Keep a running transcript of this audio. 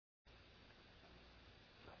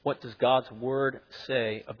What does God's Word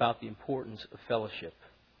say about the importance of fellowship?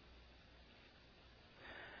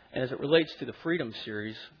 And as it relates to the Freedom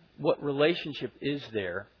Series, what relationship is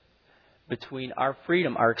there between our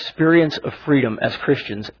freedom, our experience of freedom as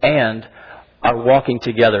Christians, and our walking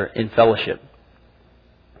together in fellowship?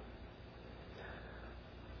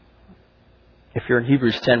 If you're in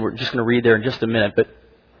Hebrews 10, we're just going to read there in just a minute, but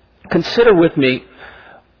consider with me,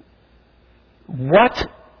 what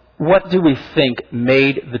do we think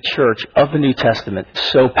made the church of the New Testament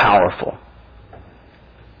so powerful?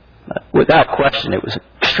 Without question, it was an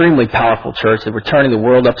extremely powerful church. They were turning the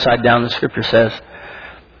world upside down, the Scripture says.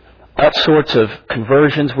 All sorts of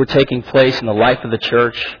conversions were taking place in the life of the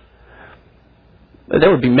church.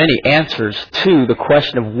 There would be many answers to the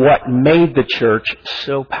question of what made the church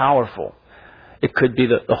so powerful. It could be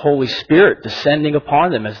the Holy Spirit descending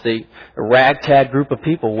upon them as a ragtag group of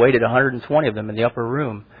people waited, 120 of them in the upper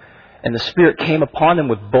room. And the Spirit came upon them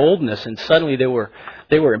with boldness, and suddenly they were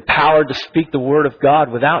empowered to speak the Word of God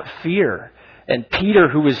without fear. And Peter,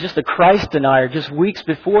 who was just a Christ denier just weeks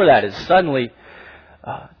before that, is suddenly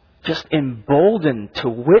just emboldened to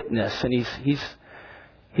witness. And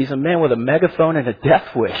he's a man with a megaphone and a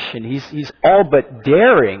death wish, and he's all but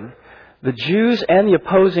daring the Jews and the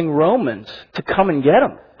opposing Romans to come and get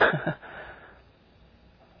him.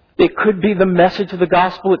 It could be the message of the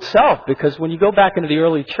gospel itself, because when you go back into the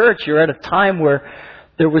early church, you're at a time where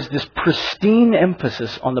there was this pristine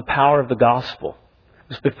emphasis on the power of the gospel. It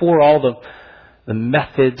was before all the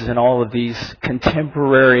methods and all of these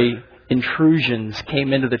contemporary intrusions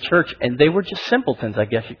came into the church, and they were just simpletons, I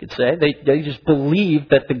guess you could say. They just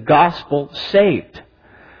believed that the gospel saved.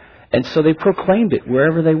 And so they proclaimed it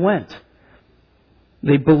wherever they went.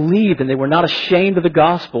 They believed, and they were not ashamed of the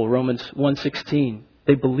gospel, Romans 1:16.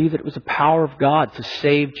 They believed that it was the power of God to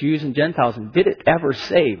save Jews and Gentiles. And did it ever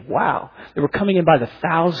save? Wow. They were coming in by the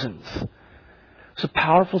thousands. It's a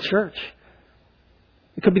powerful church.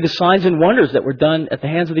 It could be the signs and wonders that were done at the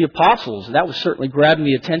hands of the apostles. And that was certainly grabbing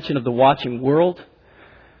the attention of the watching world,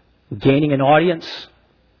 gaining an audience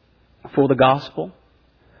for the gospel.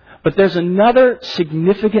 But there's another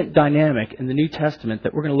significant dynamic in the New Testament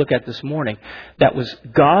that we're going to look at this morning that was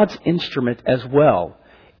God's instrument as well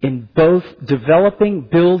in both developing,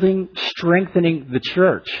 building, strengthening the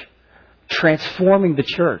church, transforming the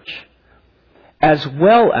church, as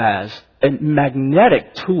well as a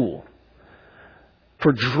magnetic tool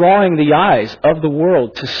for drawing the eyes of the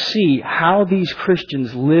world to see how these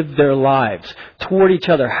Christians lived their lives toward each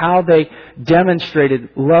other, how they demonstrated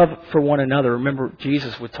love for one another. Remember,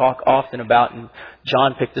 Jesus would talk often about, and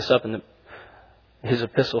John picked this up in his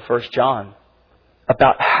epistle, 1 John,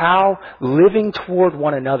 about how living toward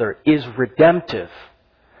one another is redemptive,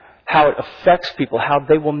 how it affects people, how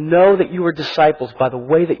they will know that you are disciples by the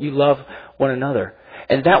way that you love one another.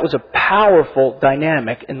 And that was a powerful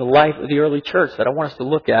dynamic in the life of the early church that I want us to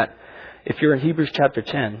look at. If you're in Hebrews chapter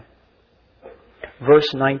 10,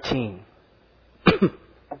 verse 19.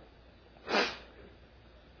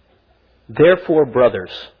 Therefore,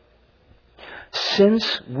 brothers,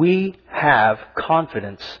 since we have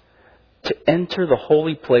confidence to enter the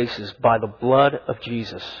holy places by the blood of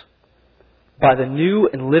Jesus, by the new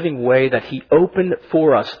and living way that He opened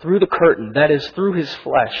for us through the curtain, that is, through His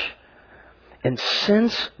flesh. And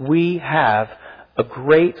since we have a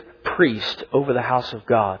great priest over the house of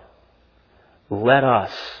God, let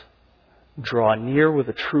us draw near with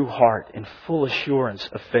a true heart and full assurance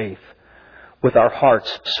of faith, with our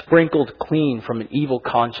hearts sprinkled clean from an evil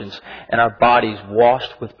conscience and our bodies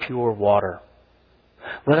washed with pure water.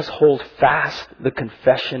 Let us hold fast the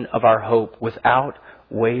confession of our hope without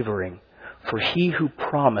wavering, for He who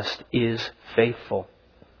promised is faithful.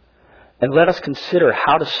 And let us consider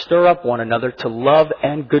how to stir up one another to love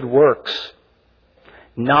and good works,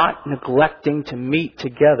 not neglecting to meet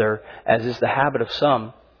together, as is the habit of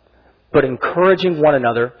some, but encouraging one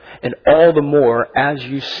another, and all the more as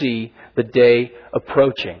you see the day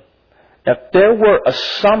approaching. Now, if there were a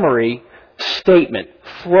summary statement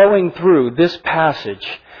flowing through this passage,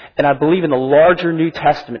 and I believe in the larger New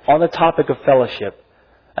Testament on the topic of fellowship,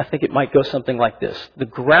 I think it might go something like this. The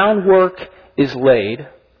groundwork is laid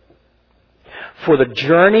for the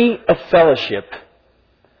journey of fellowship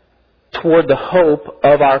toward the hope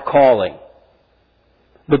of our calling.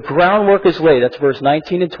 The groundwork is laid, that's verse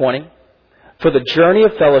 19 and 20, for the journey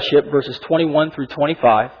of fellowship, verses 21 through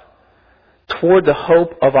 25, toward the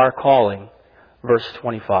hope of our calling, verse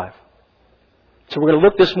 25. So we're going to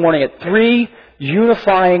look this morning at three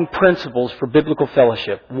unifying principles for biblical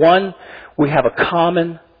fellowship. One, we have a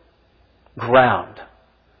common ground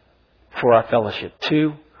for our fellowship.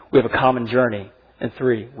 Two, we have a common journey. And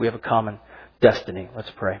three, we have a common destiny.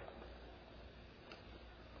 Let's pray.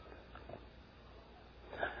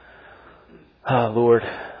 Lord,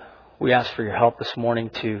 we ask for your help this morning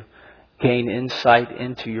to gain insight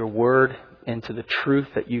into your word, into the truth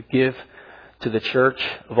that you give to the church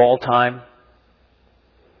of all time.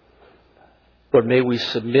 Lord, may we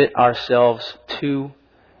submit ourselves to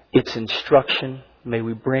its instruction. May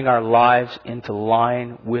we bring our lives into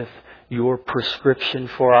line with your prescription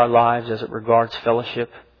for our lives as it regards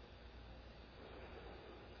fellowship.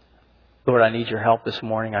 Lord, I need your help this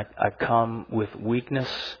morning. I come with weakness,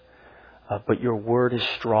 but your word is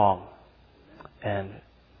strong. And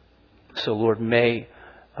so, Lord, may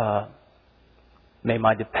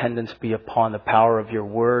my dependence be upon the power of your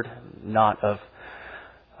word, not of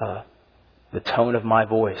the tone of my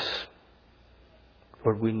voice.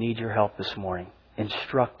 Lord, we need your help this morning.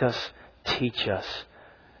 Instruct us, teach us,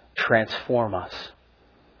 transform us.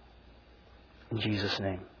 In Jesus'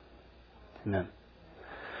 name, amen.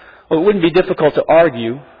 Well, it wouldn't be difficult to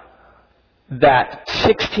argue that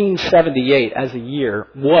 1678 as a year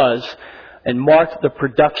was and marked the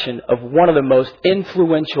production of one of the most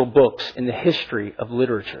influential books in the history of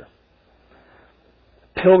literature.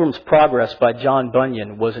 Pilgrim's Progress by John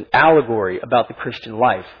Bunyan was an allegory about the Christian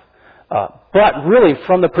life. But really,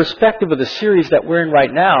 from the perspective of the series that we're in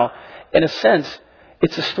right now, in a sense,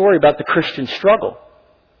 it's a story about the Christian struggle.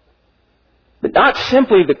 But not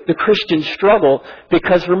simply the Christian struggle,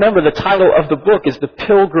 because remember, the title of the book is The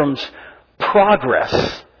Pilgrim's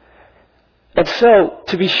Progress. And so,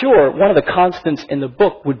 to be sure, one of the constants in the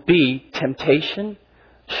book would be temptation,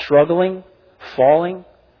 struggling, falling.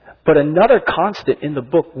 But another constant in the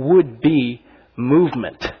book would be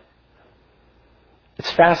movement.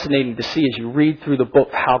 It's fascinating to see as you read through the book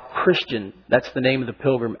how Christian, that's the name of the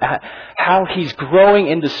pilgrim, how he's growing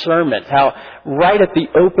in discernment, how right at the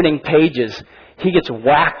opening pages he gets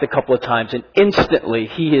whacked a couple of times and instantly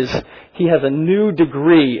he has a new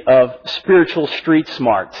degree of spiritual street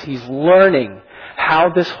smarts. He's learning how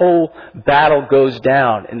this whole battle goes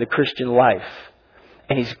down in the Christian life.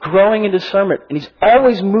 And he's growing in discernment, and he's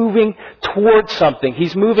always moving towards something.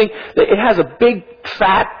 He's moving. It has a big,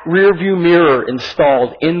 fat rear-view mirror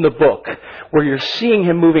installed in the book, where you're seeing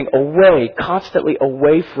him moving away, constantly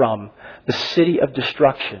away from the city of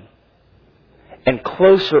destruction, and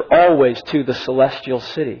closer always to the celestial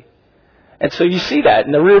city. And so you see that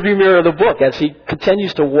in the rearview mirror of the book as he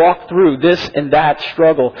continues to walk through this and that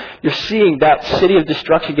struggle. You're seeing that city of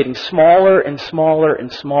destruction getting smaller and smaller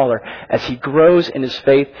and smaller as he grows in his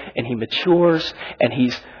faith and he matures and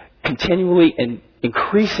he's continually and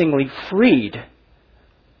increasingly freed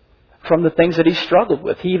from the things that he struggled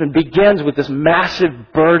with. He even begins with this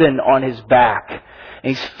massive burden on his back,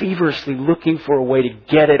 and he's feverishly looking for a way to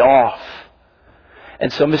get it off.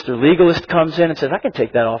 And so Mr. Legalist comes in and says, I can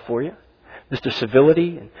take that off for you. Mr.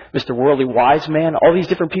 Civility and Mr. Worldly Wise Man, all these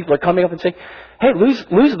different people are coming up and saying, hey,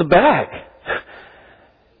 lose the bag.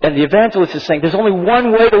 And the evangelist is saying, there's only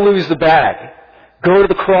one way to lose the bag. Go to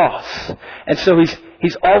the cross. And so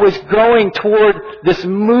he's always going toward this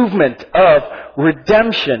movement of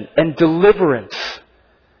redemption and deliverance.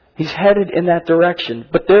 He's headed in that direction.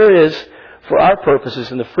 But there is, for our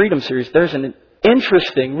purposes in the Freedom Series, there's an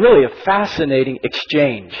interesting, really a fascinating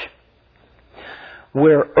exchange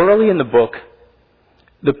where early in the book,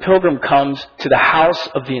 the pilgrim comes to the house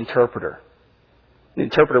of the interpreter. The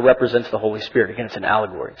interpreter represents the Holy Spirit. Again, it's an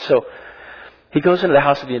allegory. So he goes into the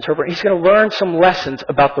house of the interpreter. He's going to learn some lessons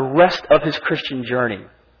about the rest of his Christian journey.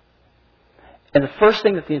 And the first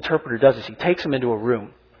thing that the interpreter does is he takes him into a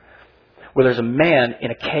room where there's a man in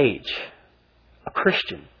a cage, a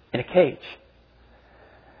Christian in a cage.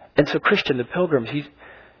 And so Christian, the pilgrim,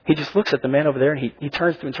 he just looks at the man over there and he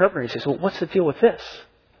turns to the interpreter and he says, well, what's the deal with this?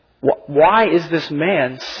 Why is this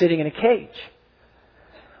man sitting in a cage?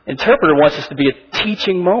 Interpreter wants this to be a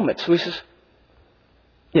teaching moment. So he says,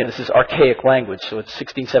 this is archaic language, so it's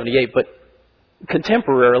 1678, but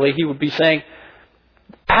contemporarily he would be saying,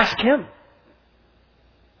 ask him.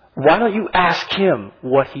 Why don't you ask him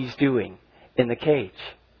what he's doing in the cage?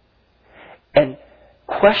 And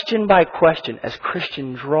question by question, as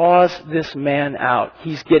Christian draws this man out,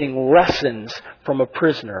 he's getting lessons from a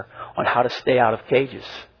prisoner on how to stay out of cages.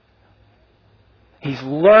 He's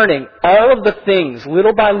learning all of the things,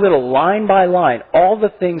 little by little, line by line, all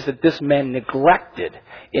the things that this man neglected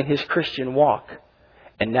in his Christian walk.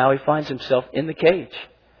 And now he finds himself in the cage.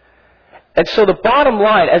 And so the bottom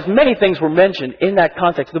line, as many things were mentioned in that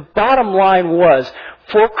context, the bottom line was,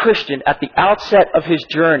 for Christian, at the outset of his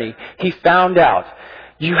journey, he found out,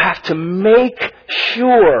 you have to make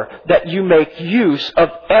sure that you make use of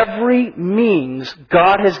every means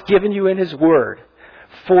God has given you in His Word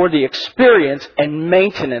for the experience and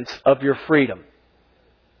maintenance of your freedom.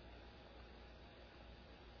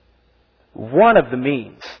 One of the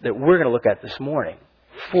means that we're going to look at this morning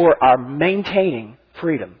for our maintaining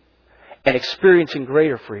freedom and experiencing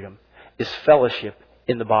greater freedom is fellowship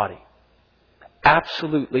in the body.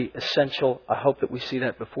 Absolutely essential. I hope that we see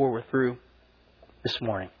that before we're through this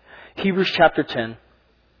morning. Hebrews chapter 10.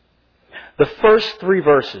 The first 3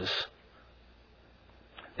 verses.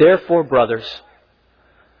 Therefore, brothers,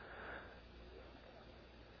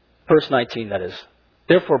 verse 19 that is.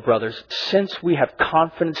 Therefore, brothers, since we have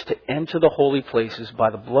confidence to enter the holy places by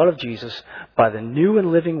the blood of Jesus, by the new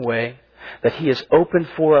and living way that He has opened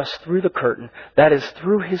for us through the curtain, that is,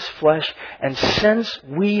 through His flesh, and since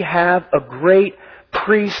we have a great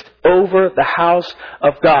priest over the house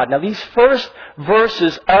of God. Now, these first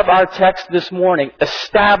verses of our text this morning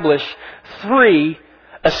establish 3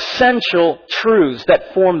 essential truths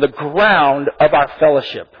that form the ground of our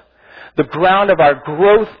fellowship. The ground of our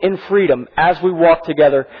growth in freedom as we walk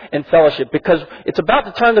together in fellowship. Because it's about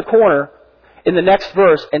to turn the corner in the next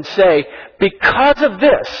verse and say, because of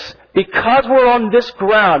this, because we're on this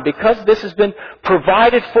ground, because this has been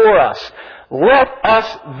provided for us, let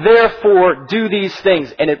us therefore do these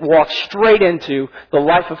things. And it walks straight into the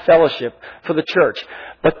life of fellowship for the church.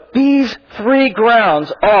 But these 3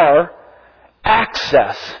 grounds are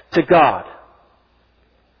access to God,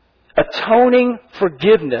 atoning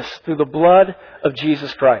forgiveness through the blood of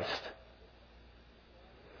Jesus Christ,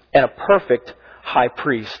 and a perfect high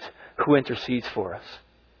priest who intercedes for us.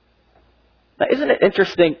 Now, isn't it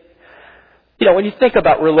interesting? You know, when you think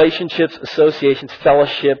about relationships, associations,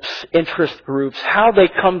 fellowships, interest groups, how they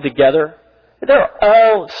come together, there are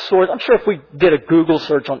all sorts. I'm sure if we did a Google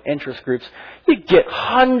search on interest groups, you'd get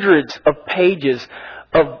hundreds of pages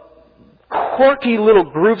of quirky little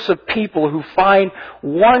groups of people who find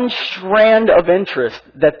one strand of interest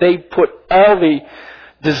that they put all the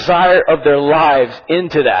desire of their lives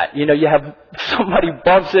into that. You know, you have somebody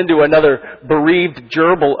bumps into another bereaved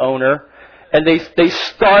gerbil owner, and they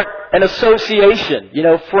start an association, you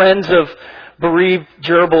know, friends of bereaved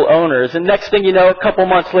gerbil owners. And next thing you know, a couple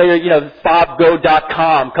months later, you know,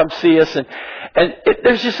 FobGo.com, come see us. And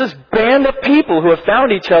there's just this band of people who have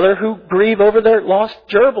found each other who grieve over their lost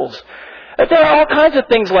gerbils. There are all kinds of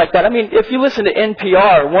things like that. I mean, if you listen to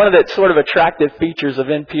NPR, one of the sort of attractive features of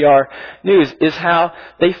NPR news is how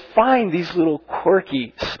they find these little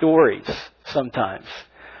quirky stories sometimes.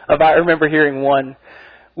 I remember hearing one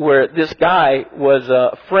where this guy was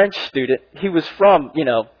a French student. He was from, you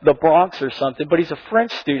know, the Bronx or something, but he's a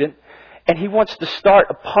French student, and he wants to start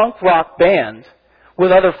a punk rock band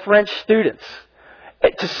with other French students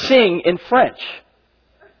to sing in French.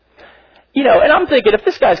 You know, and I'm thinking, if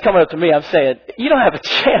this guy's coming up to me, I'm saying, you don't have a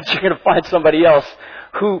chance you're going to find somebody else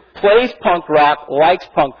who plays punk rock, likes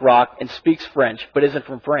punk rock, and speaks French, but isn't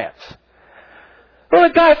from France. Well,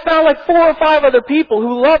 the guy found like 4 or 5 other people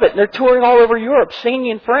who love it, and they're touring all over Europe,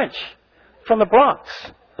 singing in French from the Bronx,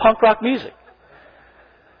 punk rock music.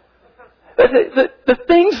 The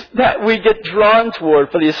things that we get drawn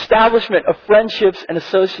toward for the establishment of friendships and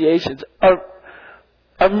associations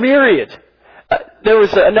are myriad. There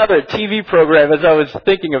was another TV program, as I was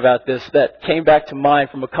thinking about this, that came back to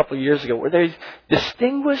mind from a couple of years ago, where there's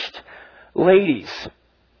distinguished ladies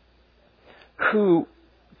who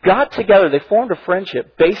got together. They formed a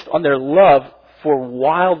friendship based on their love for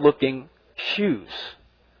wild-looking shoes.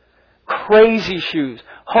 Crazy shoes.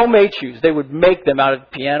 Homemade shoes. They would make them out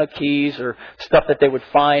of piano keys or stuff that they would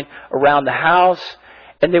find around the house.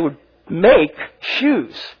 And they would make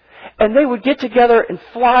shoes. And they would get together and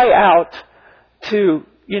fly out to,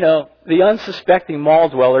 you know, the unsuspecting mall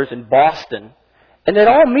dwellers in Boston. And they'd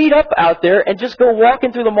all meet up out there and just go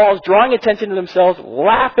walking through the malls, drawing attention to themselves,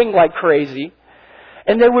 laughing like crazy.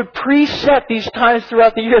 And they would preset these times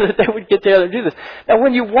throughout the year that they would get together and do this. Now,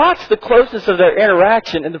 when you watch the closeness of their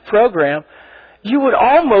interaction in the program, you would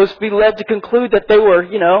almost be led to conclude that they were,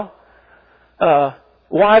 you know,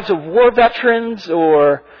 wives of war veterans,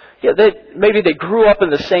 or maybe they grew up in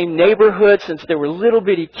the same neighborhood since they were little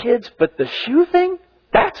bitty kids. But the shoe thing,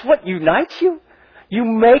 that's what unites you? You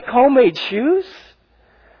make homemade shoes?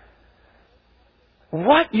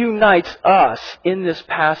 What unites us in this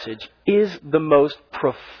passage is the most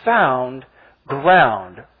profound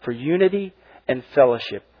ground for unity and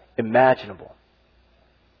fellowship imaginable.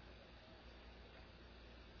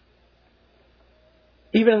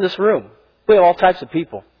 Even in this room, we have all types of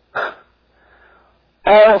people.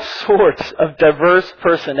 All sorts of diverse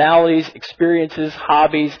personalities, experiences,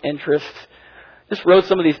 hobbies, interests. Just wrote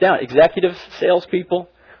some of these down. Executives, salespeople.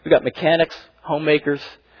 We've got mechanics, homemakers,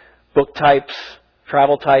 book types,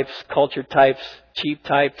 Travel types, culture types, cheap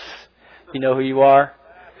types. You know who you are.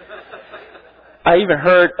 I even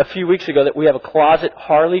heard a few weeks ago that we have a closet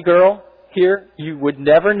Harley girl here. You would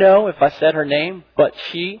never know if I said her name, but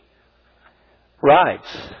she rides.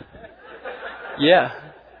 Yeah.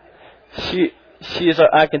 She is,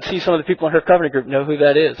 I can see some of the people in her covenant group know who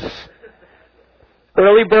that is.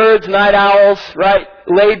 Early birds, night owls, right?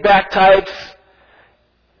 Laid back types.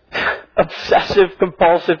 Obsessive,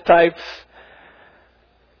 compulsive types.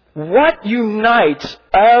 What unites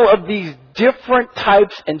all of these different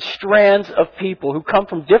types and strands of people who come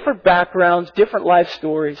from different backgrounds, different life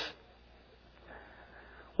stories?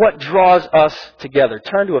 What draws us together?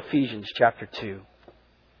 Turn to Ephesians chapter 2.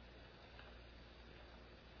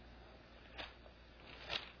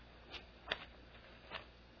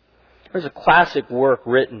 There's a classic work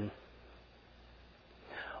written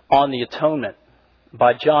on the atonement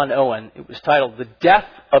by John Owen. It was titled The Death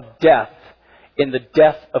of Death in the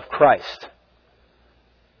Death of Christ.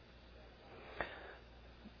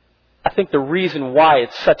 I think the reason why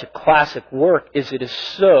it's such a classic work is it is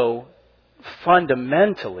so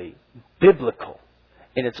fundamentally biblical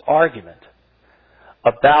in its argument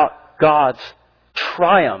about God's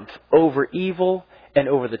triumph over evil and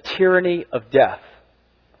over the tyranny of death.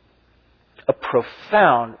 A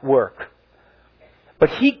profound work.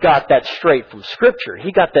 But he got that straight from Scripture.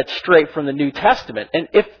 He got that straight from the New Testament. And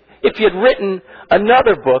if he had written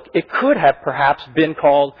another book, it could have perhaps been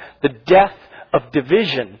called The Death of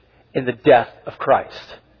Division in the Death of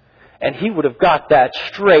Christ. And he would have got that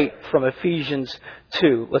straight from Ephesians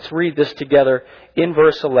 2. Let's read this together in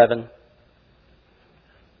verse 11.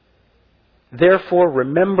 Therefore,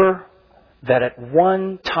 remember that at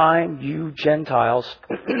one time you Gentiles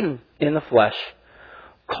in the flesh,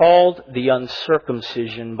 called the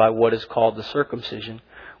uncircumcision by what is called the circumcision,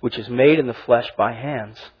 which is made in the flesh by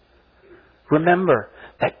hands. Remember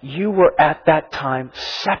that you were at that time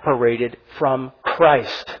separated from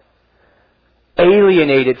Christ,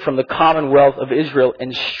 alienated from the commonwealth of Israel,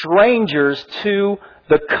 and strangers to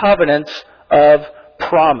the covenants of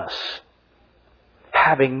promise,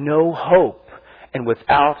 having no hope and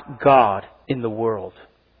without God in the world.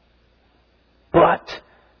 But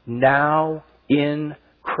now in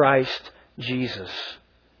Christ Jesus,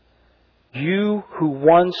 you who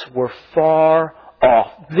once were far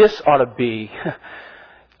off. This ought to be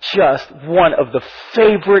just one of the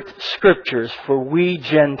favorite scriptures for we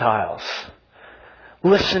Gentiles.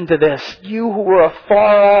 Listen to this. You who were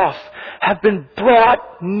afar off have been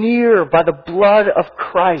brought near by the blood of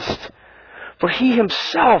Christ. For He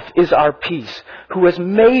Himself is our peace, who has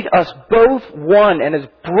made us both one and has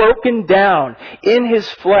broken down in His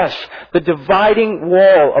flesh the dividing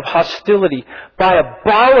wall of hostility by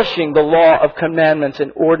abolishing the law of commandments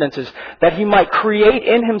and ordinances, that He might create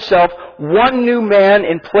in Himself one new man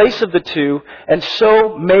in place of the two, and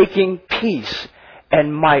so making peace,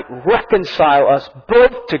 and might reconcile us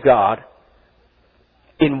both to God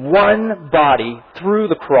in one body through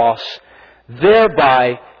the cross,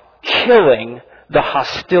 thereby killing the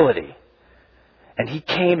hostility. And He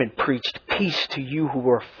came and preached peace to you who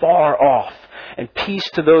were far off, and peace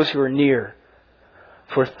to those who are near.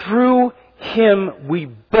 For through Him we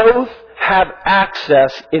both have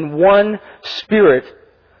access in one Spirit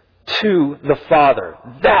to the Father.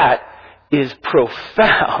 That is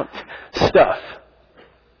profound stuff.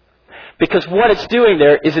 Because what it's doing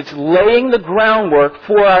there is it's laying the groundwork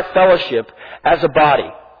for our fellowship as a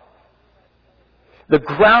body. The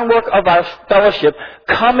groundwork of our fellowship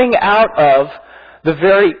coming out of the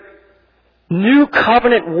very new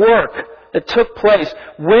covenant work that took place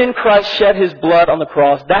when Christ shed His blood on the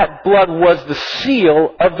cross. That blood was the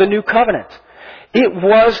seal of the new covenant. It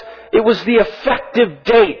was the effective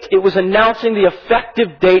date. It was announcing the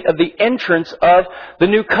effective date of the entrance of the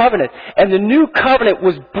new covenant. And the new covenant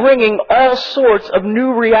was bringing all sorts of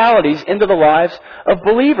new realities into the lives of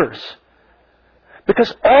believers.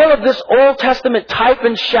 Because all of this Old Testament type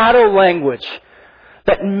and shadow language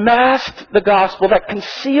that masked the gospel, that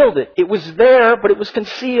concealed it. It was there, but it was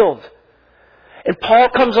concealed. And Paul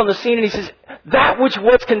comes on the scene and he says, that which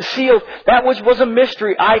was concealed, that which was a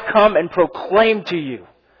mystery, I come and proclaim to you.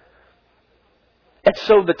 And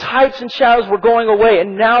so the types and shadows were going away,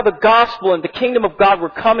 and now the gospel and the kingdom of God were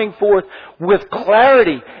coming forth with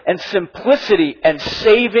clarity and simplicity and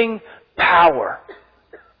saving power.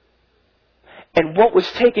 And what was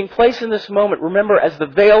taking place in this moment, remember, as the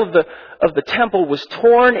veil of the temple was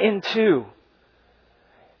torn in two,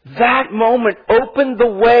 that moment opened the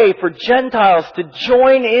way for Gentiles to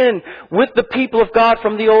join in with the people of God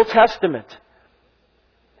from the Old Testament.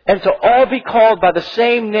 And to all be called by the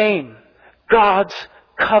same name, God's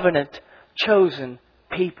covenant chosen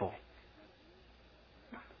people.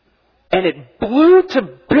 And it blew to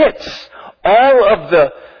bits all of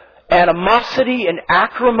the animosity and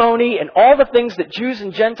acrimony and all the things that Jews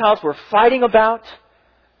and Gentiles were fighting about.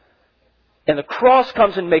 And the cross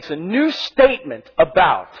comes and makes a new statement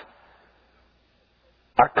about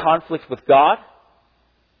our conflict with God.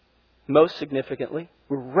 Most significantly,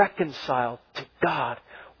 we're reconciled to God.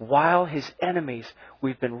 While His enemies,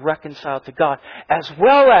 we've been reconciled to God. As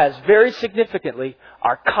well as, very significantly,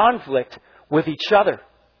 our conflict with each other.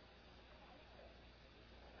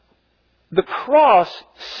 The cross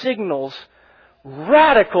signals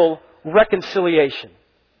radical reconciliation.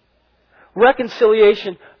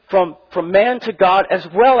 Reconciliation from man to God, as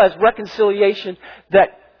well as reconciliation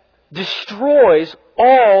that destroys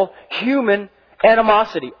all human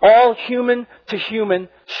animosity, all human to human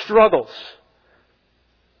struggles.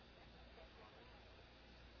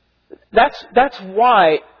 That's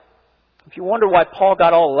why, if you wonder why Paul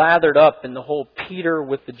got all lathered up in the whole Peter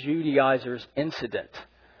with the Judaizers incident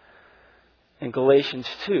in Galatians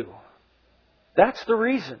 2, that's the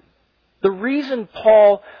reason. The reason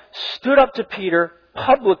Paul stood up to Peter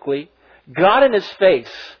publicly, got in his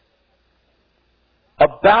face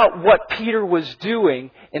about what Peter was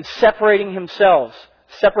doing in separating himself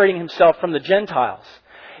from the Gentiles,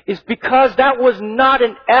 is because that was not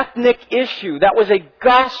an ethnic issue. That was a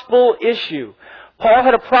gospel issue. Paul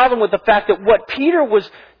had a problem with the fact that what Peter was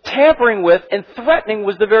tampering with and threatening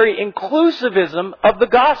was the very inclusivism of the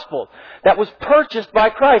gospel that was purchased by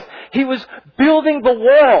Christ. He was building the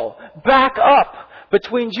wall back up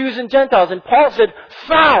between Jews and Gentiles. And Paul said,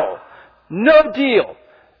 foul, no deal.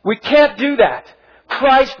 We can't do that.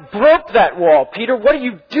 Christ broke that wall. Peter, what are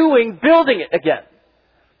you doing building it again?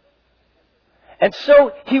 And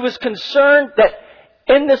so he was concerned that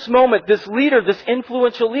in this moment, this leader, this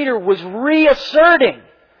influential leader, was reasserting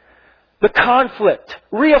the conflict,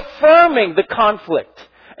 reaffirming the conflict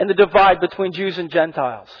and the divide between Jews and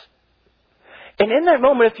Gentiles. And in that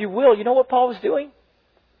moment, if you will, you know what Paul was doing?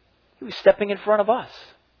 He was stepping in front of us.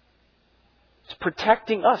 He was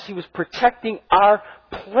protecting us. He was protecting our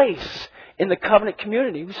place in the covenant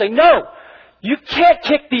community. He was saying, no, you can't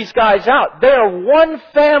kick these guys out. They are one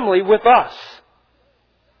family with us.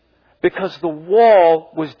 Because the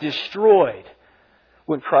wall was destroyed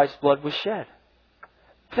when Christ's blood was shed.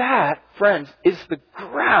 That, friends, is the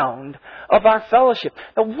ground of our fellowship.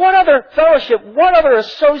 Now, what other fellowship, what other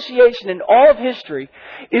association in all of history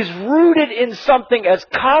is rooted in something as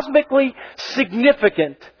cosmically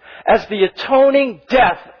significant as the atoning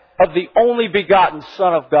death of the only begotten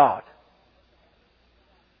Son of God?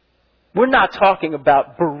 We're not talking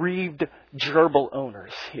about bereaved gerbil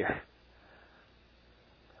owners here.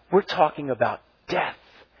 We're talking about death.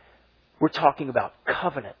 We're talking about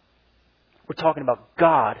covenant. We're talking about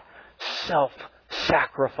God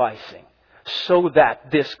self-sacrificing so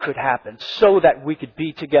that this could happen, so that we could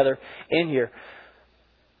be together in here.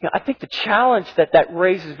 You know, I think the challenge that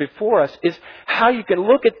raises before us is how you can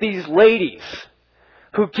look at these ladies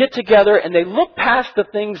who get together and they look past the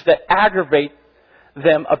things that aggravate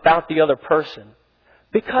them about the other person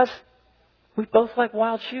because we both like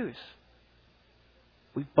wild shoes.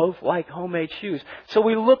 We both like homemade shoes. So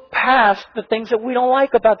we look past the things that we don't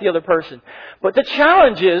like about the other person. But the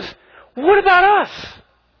challenge is, what about us?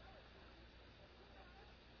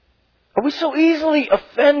 Are we so easily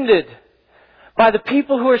offended by the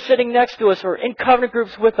people who are sitting next to us or in covenant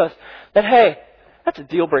groups with us that, hey, that's a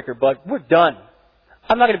deal breaker, bud. We're done.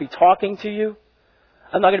 I'm not going to be talking to you.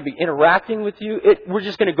 I'm not going to be interacting with you. We're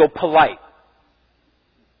just going to go polite.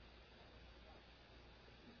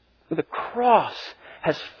 The cross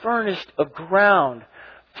has furnished a ground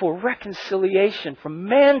for reconciliation from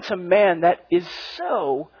man to man that is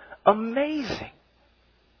so amazing.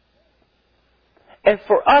 And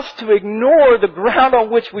for us to ignore the ground on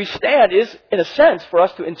which we stand is, in a sense, for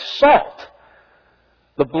us to insult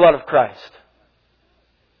the blood of Christ.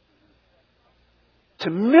 To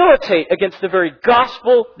militate against the very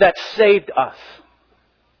gospel that saved us.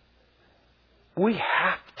 We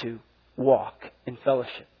have to walk in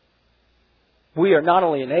fellowship. We are not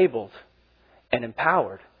only enabled and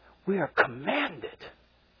empowered, we are commanded.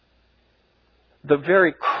 The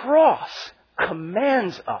very cross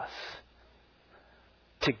commands us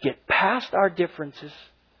to get past our differences,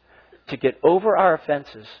 to get over our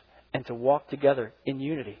offenses, and to walk together in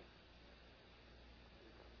unity.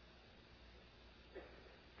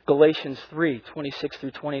 Galatians 3:26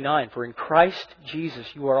 through 29. For in Christ Jesus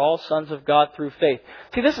you are all sons of God through faith.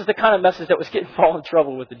 See, this is the kind of message that was getting Paul in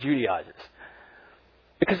trouble with the Judaizers.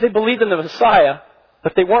 Because they believed in the Messiah,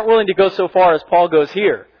 but they weren't willing to go so far as Paul goes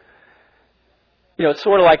here. It's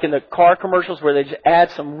sort of like in the car commercials where they just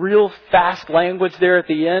add some real fast language there at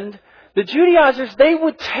the end. The Judaizers, they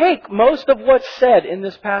would take most of what's said in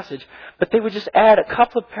this passage, but they would just add a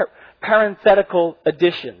couple of parenthetical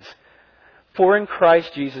additions. For in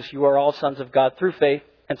Christ Jesus you are all sons of God through faith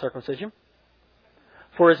and circumcision.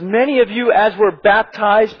 For as many of you as were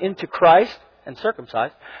baptized into Christ and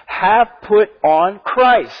circumcised have put on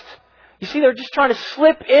Christ. You see, they're just trying to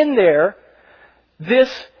slip in there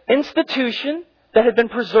this institution that had been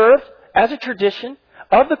preserved as a tradition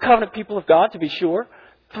of the covenant people of God, to be sure,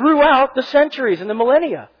 throughout the centuries and the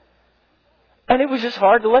millennia. And it was just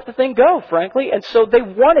hard to let the thing go, frankly. And so they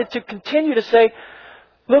wanted to continue to say,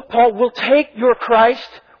 look, Paul, we'll take your Christ,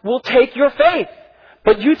 we'll take your faith,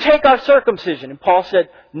 but you take our circumcision. And Paul said,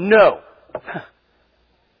 no.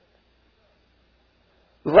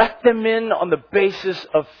 Let them in on the basis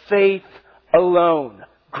of faith alone,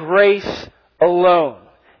 grace alone.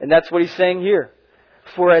 And that's what he's saying here.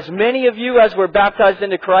 For as many of you as were baptized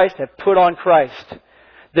into Christ have put on Christ.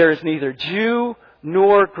 There is neither Jew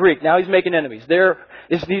nor Greek. Now he's making enemies. There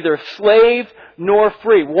is neither slave nor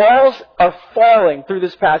free. Walls are falling through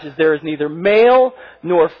this passage. There is neither male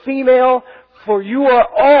nor female, for you are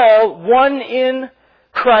all one in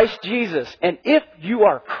Christ Jesus. And if you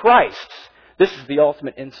are Christ's, this is the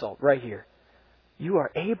ultimate insult right here. You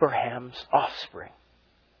are Abraham's offspring.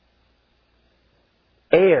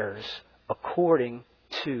 Heirs according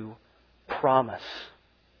to promise.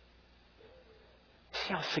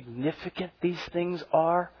 See how significant these things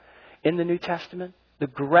are in the New Testament? The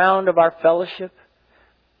ground of our fellowship.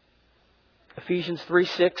 Ephesians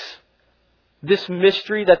 3:6. This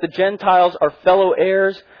mystery that the Gentiles are fellow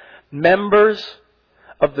heirs, members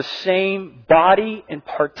of the same body and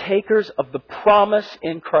partakers of the promise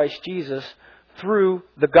in Christ Jesus through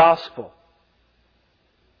the gospel.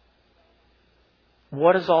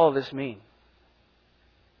 What does all of this mean?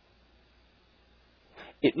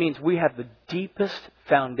 It means we have the deepest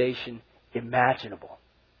foundation imaginable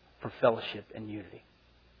for fellowship and unity.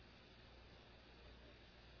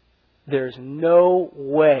 There's no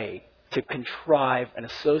way to contrive an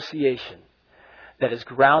association that is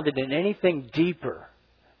grounded in anything deeper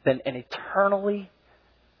than an eternally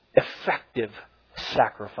effective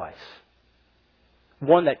sacrifice.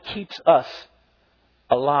 One that keeps us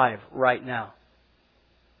alive right now.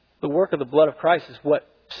 The work of the blood of Christ is what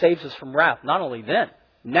saves us from wrath, not only then,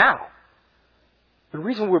 now. The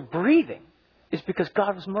reason we're breathing is because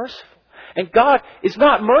God was merciful. And God is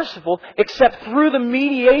not merciful except through the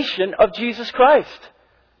mediation of Jesus Christ.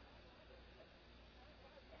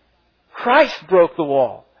 Christ broke the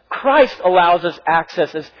wall. Christ allows us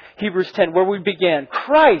access, as Hebrews 10, where we began.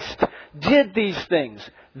 Christ did these things.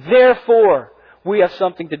 Therefore, we have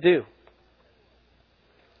something to do.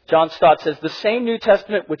 John Stott says, the same New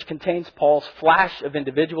Testament which contains Paul's flash of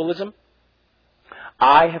individualism,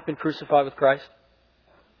 I have been crucified with Christ,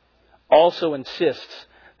 also insists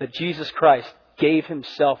that Jesus Christ gave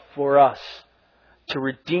Himself for us to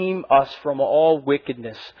redeem us from all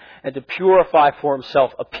wickedness and to purify for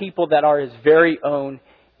Himself a people that are His very own,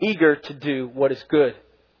 eager to do what is good.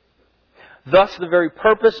 Thus, the very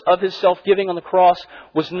purpose of His self-giving on the cross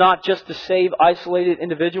was not just to save isolated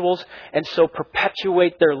individuals and so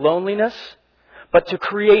perpetuate their loneliness, but to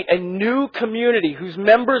create a new community whose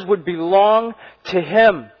members would belong to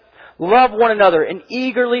Him, love one another, and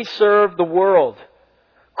eagerly serve the world.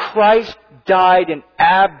 Christ died in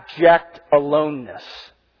abject aloneness,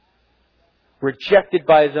 rejected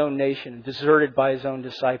by His own nation and deserted by His own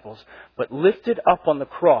disciples. But lifted up on the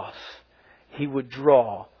cross, He would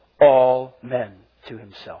draw all men to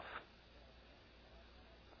Himself.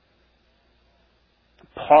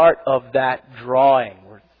 Part of that drawing,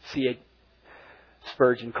 or C.H.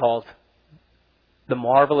 Spurgeon called the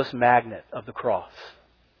marvelous magnet of the cross,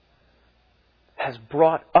 has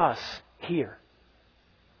brought us here.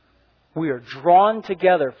 We are drawn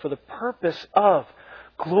together for the purpose of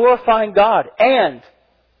glorifying God and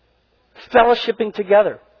fellowshipping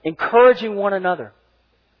together, encouraging one another.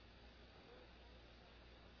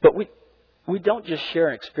 But we don't just share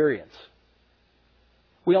an experience.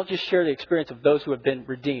 We don't just share the experience of those who have been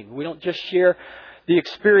redeemed. We don't just share the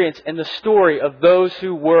experience and the story of those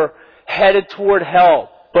who were headed toward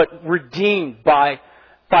hell, but redeemed by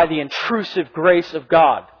the intrusive grace of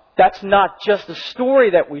God. That's not just a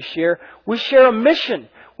story that we share. We share a mission.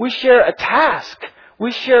 We share a task.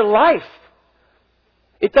 We share life.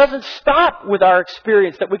 It doesn't stop with our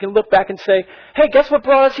experience that we can look back and say, hey, guess what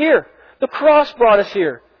brought us here? The cross brought us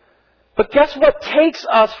here. But guess what takes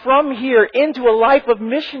us from here into a life of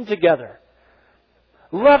mission together?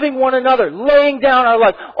 loving one another, laying down our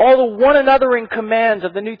life. All the one anothering commands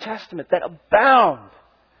of the New Testament that abound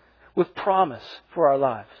with promise for our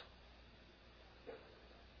lives.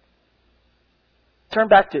 Turn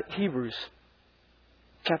back to Hebrews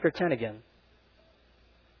chapter 10 again.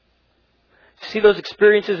 See those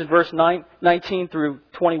experiences in verse 19 through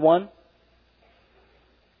 21?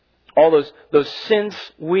 All those since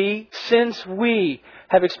we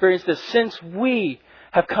have experienced this, since we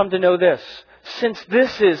have come to know this, since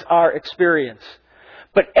this is our experience.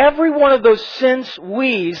 But every one of those since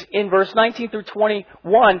we's in verse 19 through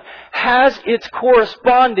 21 has its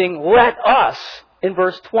corresponding let us in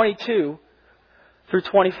verse 22 through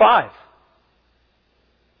 25.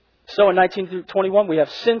 So in 19 through 21 we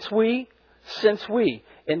have since we.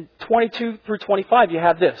 In 22 through 25 you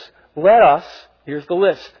have this. Let us, here's the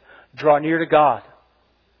list, draw near to God.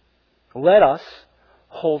 Let us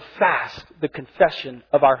hold fast the confession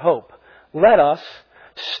of our hope. Let us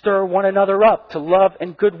stir one another up to love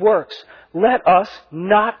and good works. Let us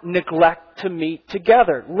not neglect to meet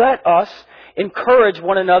together. Let us encourage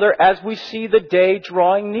one another as we see the day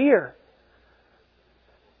drawing near.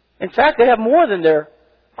 In fact, they have more than their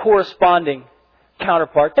corresponding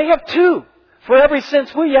counterpart. They have two. For every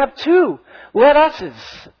since we, you have two let us's.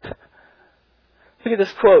 Look at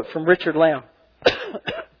this quote from Richard Lamb.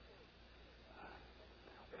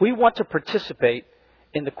 We want to participate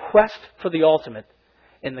in the quest for the ultimate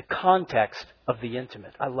in the context of the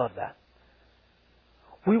intimate. I love that.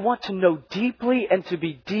 We want to know deeply and to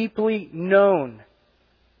be deeply known.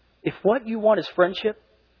 If what you want is friendship,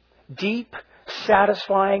 deep,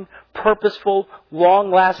 satisfying, purposeful,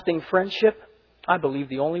 long-lasting friendship, I believe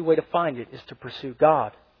the only way to find it is to pursue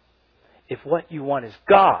God. If what you want is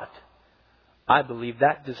God, I believe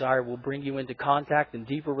that desire will bring you into contact and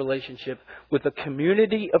deeper relationship with a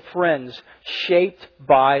community of friends shaped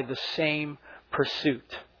by the same pursuit.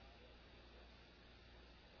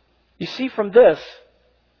 You see, from this,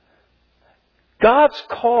 God's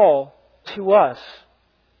call to us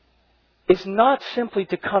is not simply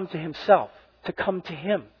to come to Himself, to come to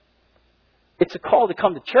Him. It's a call to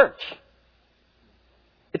come to church.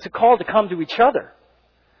 It's a call to come to each other.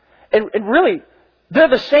 And really, they're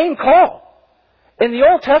the same call. In the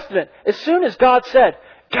Old Testament, as soon as God said,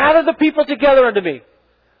 gather the people together unto me.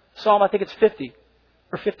 Psalm, I think it's 50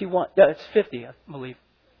 or 51. Yeah, it's 50, I believe.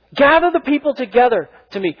 Gather the people together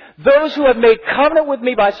to me. Those who have made covenant with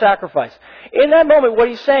me by sacrifice. In that moment, what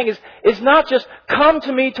He's saying is not just come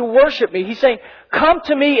to me to worship me. He's saying, come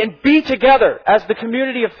to me and be together as the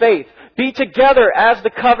community of faith. Be together as the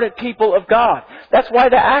covenant people of God. That's why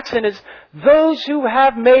the accent is, those who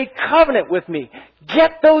have made covenant with me.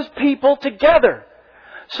 Get those people together.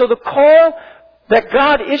 So the call that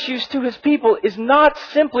God issues to His people is not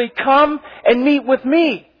simply come and meet with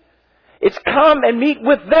me. It's come and meet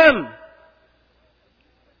with them.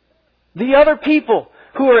 The other people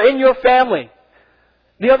who are in your family.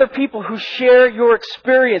 The other people who share your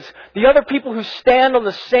experience. The other people who stand on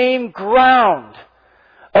the same ground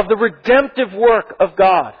of the redemptive work of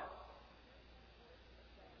God.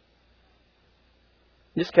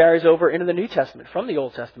 This carries over into the New Testament from the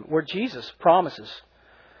Old Testament, where Jesus promises.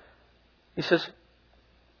 He says,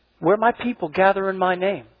 where my people gather in my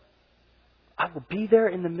name, I will be there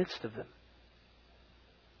in the midst of them.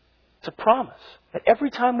 It's a promise that every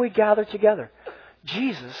time we gather together,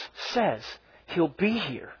 Jesus says He'll be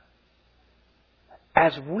here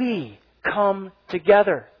as we come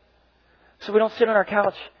together. So we don't sit on our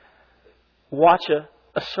couch, watch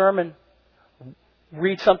a sermon,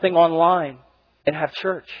 read something online, and have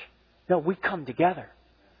church. No, we come together.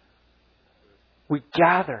 We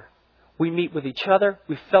gather. We meet with each other.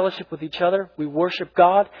 We fellowship with each other. We worship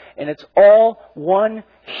God. And it's all one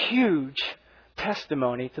huge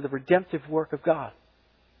testimony to the redemptive work of God.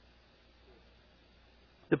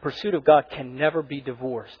 The pursuit of God can never be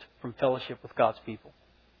divorced from fellowship with God's people.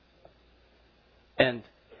 And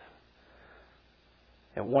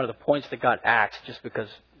one of the points that God acts, just because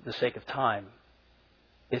the sake of time,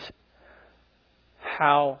 is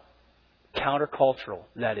how countercultural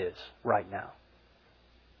that is right now.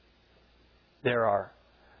 There are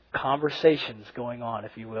conversations going on,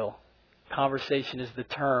 if you will. Conversation is the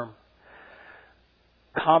term.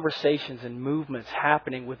 Conversations and movements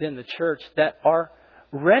happening within the church that are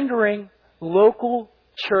rendering local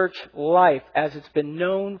church life as it's been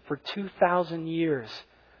known for 2,000 years.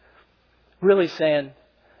 Really saying,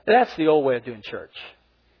 that's the old way of doing church.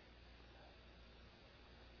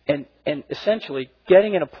 And essentially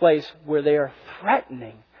getting in a place where they are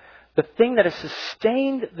threatening the thing that has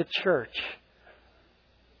sustained the church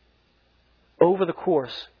over the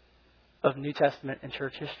course of New Testament and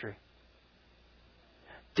church history.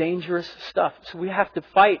 dangerous stuff. So we have to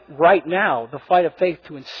fight right now, the fight of faith,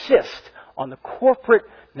 to insist on the corporate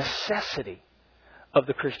necessity of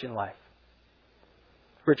the Christian life.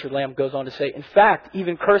 Richard Lamb goes on to say, in fact,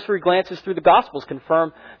 even cursory glances through the Gospels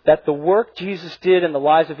confirm that the work Jesus did in the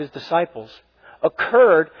lives of His disciples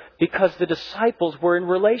occurred because the disciples were in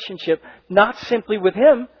relationship not simply with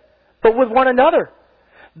Him, but with one another.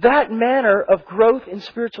 That manner of growth in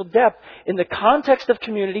spiritual depth in the context of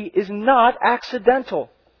community is not accidental.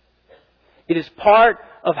 It is part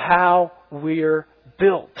of how we're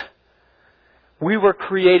built. We were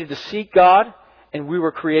created to seek God, and we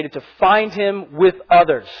were created to find Him with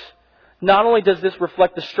others. Not only does this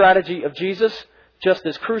reflect the strategy of Jesus, just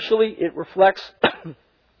as crucially, it reflects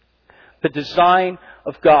the design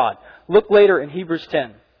of God. Look later in Hebrews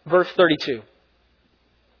 10, verse 32.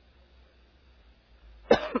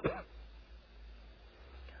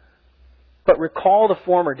 But recall the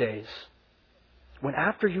former days, when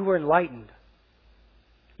after you were enlightened,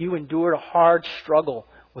 you endured a hard struggle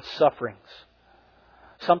with sufferings,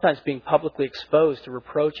 sometimes being publicly exposed to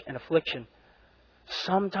reproach and affliction,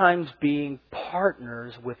 sometimes being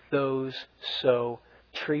partners with those so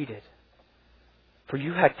treated. For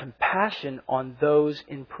you had compassion on those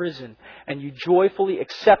in prison, and you joyfully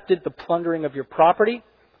accepted the plundering of your property,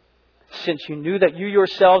 since you knew that you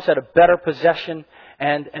yourselves had a better possession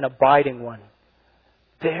and an abiding one.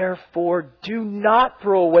 Therefore, do not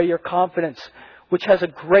throw away your confidence, which has a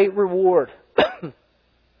great reward.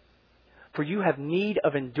 For you have need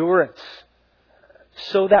of endurance,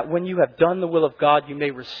 so that when you have done the will of God, you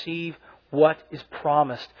may receive what is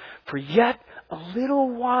promised. For yet a little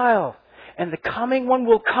while, and the coming one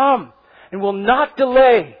will come, and will not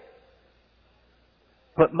delay.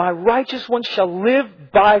 But my righteous one shall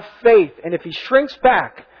live by faith, and if he shrinks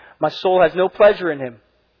back, my soul has no pleasure in him.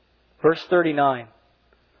 Verse 39.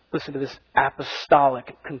 Listen to this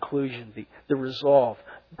apostolic conclusion, the resolve.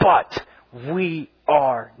 But we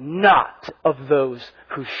are not of those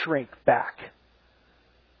who shrink back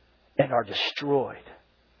and are destroyed,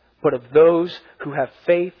 but of those who have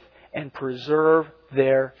faith and preserve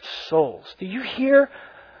their souls. Do you hear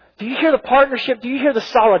the partnership? Do you hear the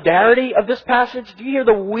solidarity of this passage? Do you hear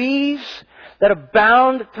the we's that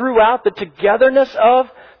abound throughout the togetherness of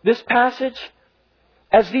this passage?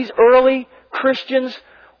 As these early Christians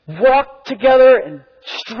walked together and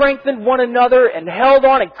strengthened one another and held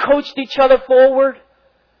on and coached each other forward.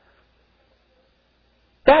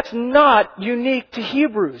 That's not unique to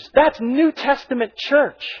Hebrews. That's New Testament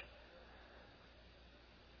church.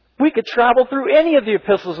 We could travel through any of the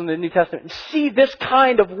epistles in the New Testament and see this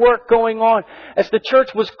kind of work going on as the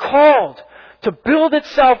church was called to build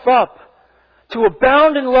itself up, to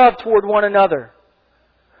abound in love toward one another,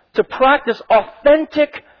 to practice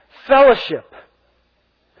authentic fellowship,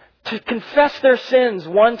 to confess their sins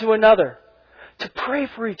one to another, to pray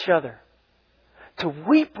for each other, to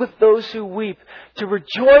weep with those who weep, to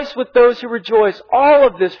rejoice with those who rejoice. All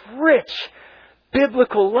of this rich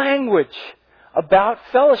biblical language about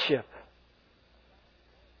fellowship.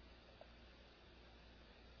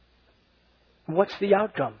 What's the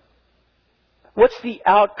outcome? What's the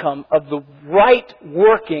outcome of the right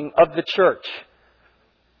working of the church?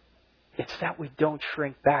 It's that we don't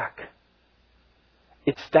shrink back.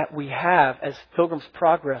 It's that we have, as Pilgrim's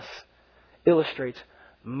Progress illustrates,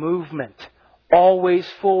 movement. Always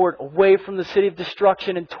forward, away from the city of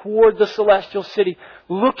destruction and toward the celestial city,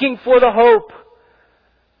 looking for the hope,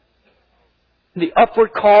 the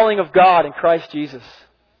upward calling of God in Christ Jesus.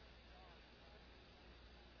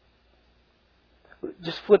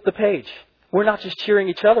 Just flip the page. We're not just cheering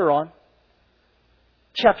each other on.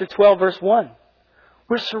 Chapter 12, verse 1.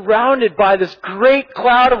 We're surrounded by this great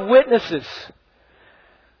cloud of witnesses.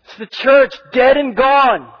 It's the church dead and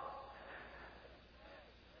gone.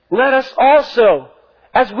 Let us also,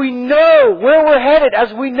 as we know where we're headed,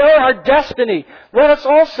 as we know our destiny, let us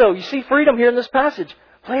also, you see freedom here in this passage,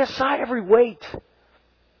 lay aside every weight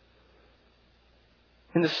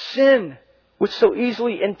and the sin which so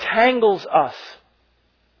easily entangles us,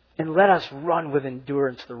 and let us run with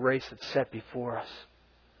endurance the race that's set before us.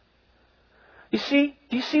 Do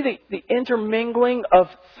you see the intermingling of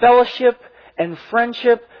fellowship and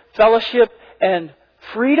friendship, fellowship and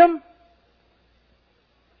freedom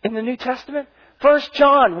in the New Testament? 1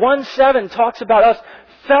 John 1:7 talks about us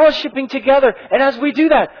fellowshipping together. And as we do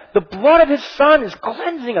that, the blood of His Son is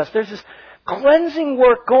cleansing us. There's this cleansing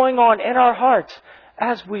work going on in our hearts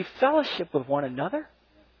as we fellowship with one another.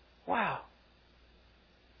 Wow.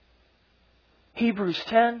 Hebrews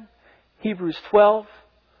 10, Hebrews 12,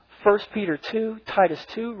 1 Peter 2, Titus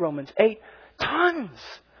 2, Romans 8. Tons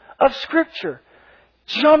of Scripture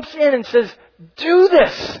jumps in and says, do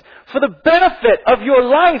this for the benefit of your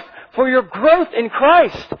life, for your growth in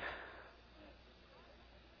Christ,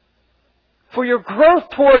 for your growth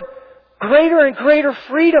toward greater and greater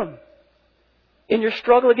freedom in your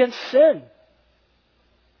struggle against sin.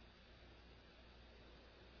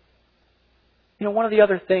 You know, one of the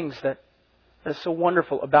other things that is so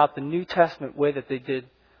wonderful about the New Testament way that they did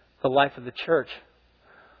the life of the church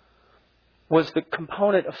was the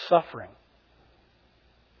component of suffering.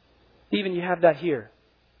 Even you have that here.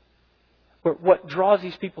 Where what draws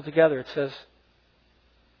these people together, it says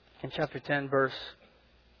in chapter 10, verse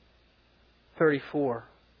 34,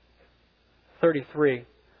 33,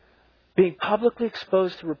 being publicly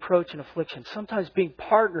exposed to reproach and affliction, sometimes being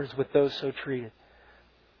partners with those so treated.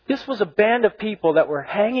 This was a band of people that were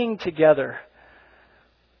hanging together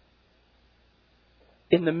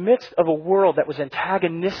in the midst of a world that was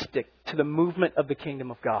antagonistic to the movement of the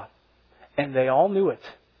kingdom of God. And they all knew it.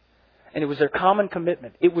 And it was their common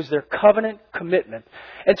commitment. It was their covenant commitment.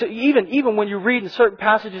 And so even when you read in certain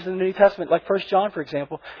passages in the New Testament, like 1 John, for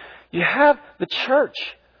example, you have the church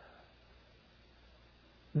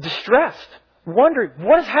distressed, wondering,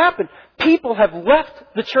 what has happened? People have left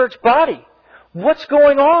the church body. What's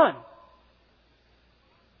going on?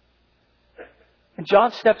 And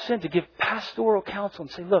John steps in to give pastoral counsel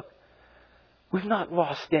and say, look, we've not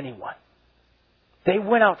lost anyone. They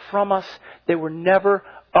went out from us. They were never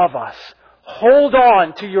of us. Hold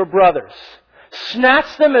on to your brothers.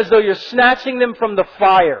 Snatch them as though you're snatching them from the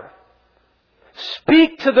fire.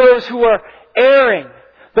 Speak to those who are erring,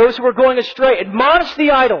 those who are going astray. Admonish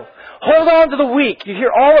the idle. Hold on to the weak. You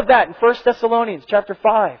hear all of that in 1 Thessalonians chapter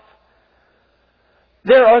 5.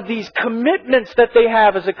 There are these commitments that they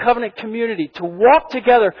have as a covenant community to walk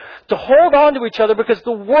together, to hold on to each other, because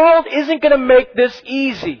the world isn't going to make this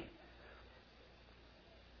easy.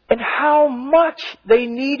 And how much they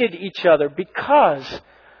needed each other because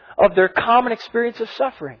of their common experience of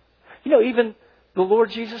suffering. You know, even the Lord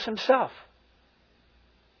Jesus Himself.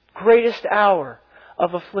 Greatest hour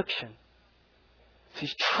of affliction.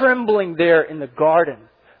 He's trembling there in the garden.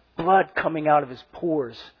 Blood coming out of His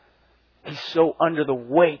pores. He's so under the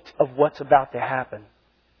weight of what's about to happen.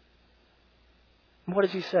 And what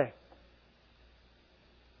does He say?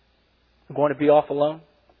 I'm going to be off alone.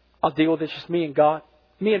 I'll deal with this, just me and God.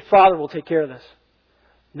 Me and Father will take care of this.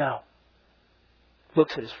 No.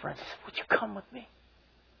 Looks at his friends and says, would you come with me?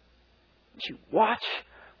 Would you watch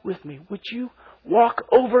with me? Would you walk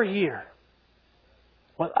over here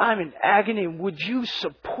while I'm in agony? Would you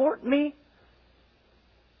support me?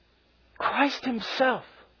 Christ Himself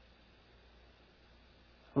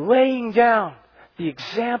laying down the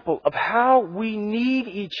example of how we need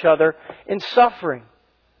each other in suffering.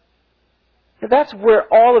 Now that's where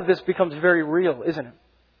all of this becomes very real, isn't it?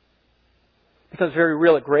 It becomes very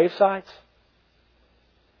real at gravesides.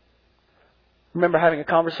 I remember having a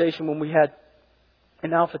conversation when we had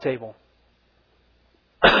an Alpha table.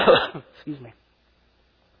 Excuse me.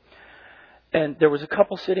 And there was a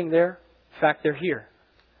couple sitting there. In fact, they're here.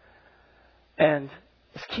 And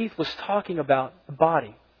as Keith was talking about the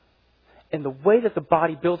body and the way that the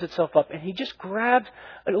body builds itself up, and he just grabbed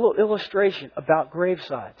a little illustration about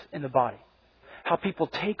gravesides in the body. How people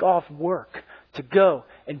take off work to go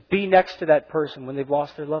and be next to that person when they've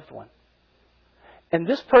lost their loved one. And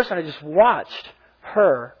this person, I just watched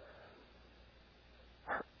her.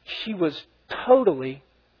 She was totally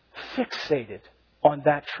fixated on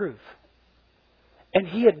that truth. And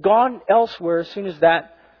he had gone elsewhere as soon as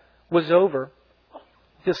that was over,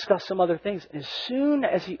 discuss some other things. And as soon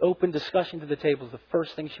as he opened discussion to the table, the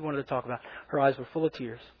first thing she wanted to talk about, her eyes were full of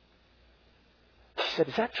tears. She said,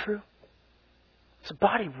 is that true? Does the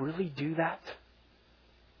body really do that?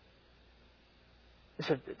 I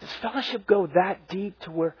said, does fellowship go that deep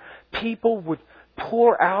to where people would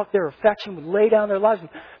pour out their affection, would lay down their lives,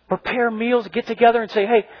 would prepare meals, get together and say,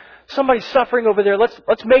 hey, somebody's suffering over there.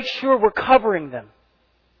 Let's make sure we're covering them.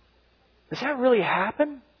 Does that really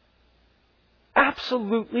happen?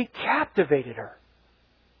 Absolutely captivated her.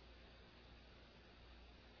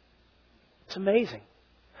 It's amazing.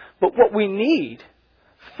 But what we need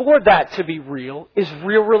for that to be real is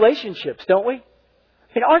real relationships, don't we?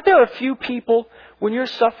 I mean, aren't there a few people, when you're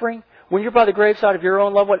suffering, when you're by the graveside of your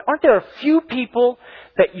own loved one, aren't there a few people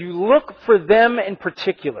that you look for them in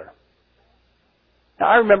particular? Now,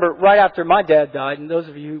 I remember right after my dad died, and those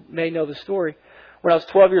of you who may know the story, when I was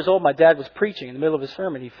 12 years old, my dad was preaching. In the middle of his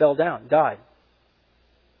sermon, he fell down and died.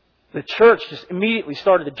 The church just immediately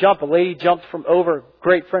started to jump. A lady jumped from over, a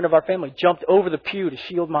great friend of our family, jumped over the pew to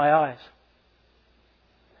shield my eyes.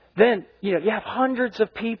 Then, you have hundreds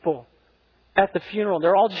of people at the funeral.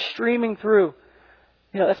 They're all just streaming through.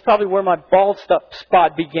 That's probably where my bald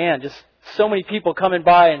spot began. Just so many people coming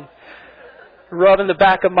by and rubbing the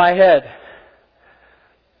back of my head.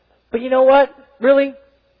 But you know what? Really?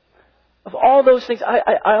 Of all those things,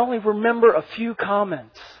 I only remember a few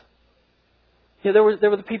comments. There were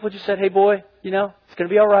the people who just said, hey boy, it's going to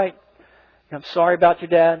be all right. I'm sorry about your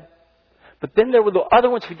dad. But then there were the other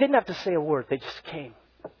ones who didn't have to say a word. They just came.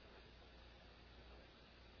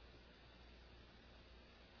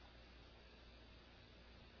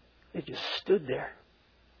 They just stood there.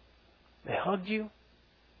 They hugged you.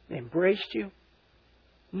 They embraced you.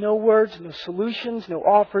 No words, no solutions, no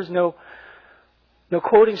offers, no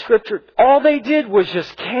quoting scripture. All they did was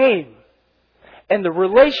just came. And the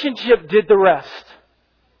relationship did the rest.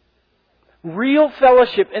 Real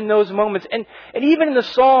fellowship in those moments. And even in the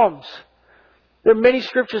Psalms, there are many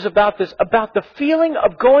scriptures about this, about the feeling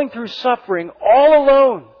of going through suffering all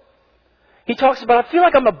alone. He talks about, I feel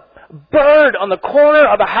like I'm a bird on the corner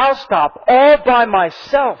of a housetop all by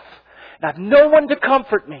myself. And I have no one to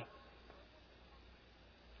comfort me.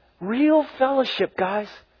 Real fellowship, guys.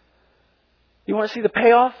 You want to see the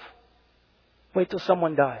payoff? Wait till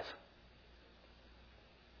someone dies.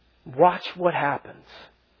 Watch what happens.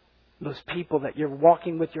 Those people that you're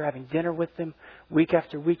walking with, you're having dinner with them week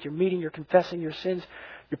after week, you're meeting, you're confessing your sins,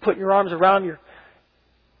 you're putting your arms around them,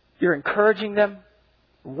 you're encouraging them.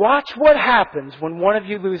 Watch what happens when one of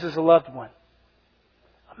you loses a loved one.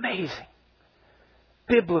 Amazing.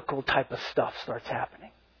 Biblical type of stuff starts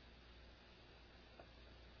happening.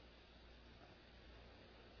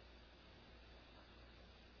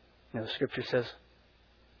 The scripture says,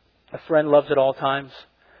 a friend loves at all times,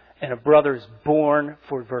 and a brother is born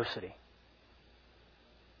for adversity.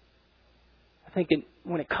 I think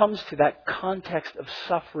when it comes to that context of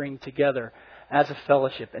suffering together as a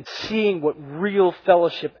fellowship and seeing what real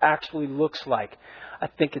fellowship actually looks like, I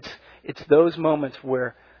think it's those moments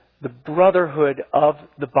where the brotherhood of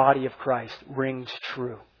the body of Christ rings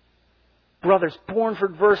true. Brothers born for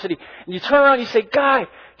adversity. And you turn around and you say, Guy,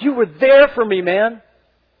 you were there for me, man.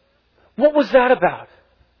 What was that about?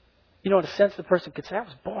 In a sense, the person could say, I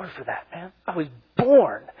was born for that, man. I was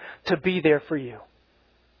born to be there for you.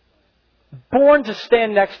 Born to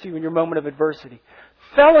stand next to you in your moment of adversity.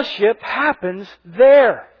 Fellowship happens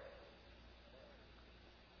there.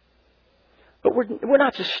 But we're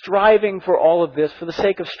not just striving for all of this for the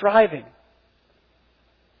sake of striving.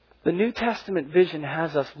 The New Testament vision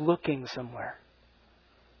has us looking somewhere.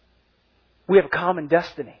 We have a common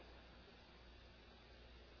destiny.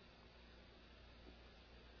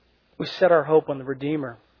 We set our hope on the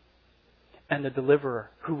Redeemer and the Deliverer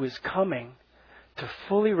who is coming to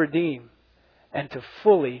fully redeem and to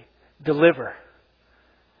fully deliver.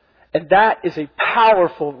 And that is a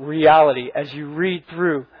powerful reality as you read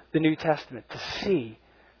through the New Testament to see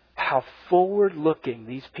how forward-looking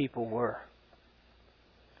these people were.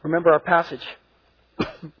 Remember our passage,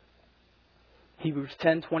 Hebrews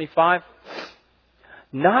 10:25.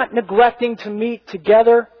 Not neglecting to meet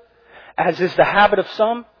together, as is the habit of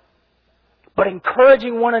some, but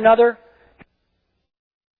encouraging one another.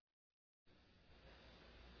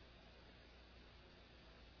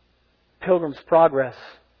 Pilgrim's Progress,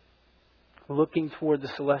 looking toward the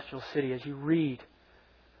celestial city as you read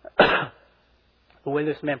the way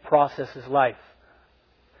this man processes life.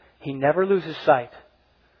 He never loses sight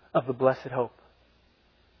of the blessed hope.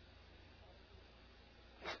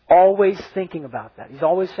 He's always thinking about that. He's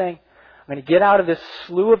always saying, I'm going to get out of this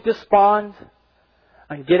slough of despond.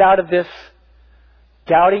 I'm going to get out of this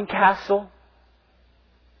doubting castle.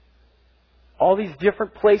 All these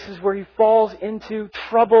different places where he falls into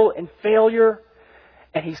trouble and failure.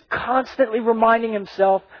 And he's constantly reminding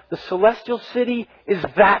himself the celestial city is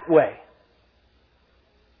that way.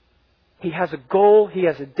 He has a goal. He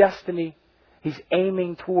has a destiny. He's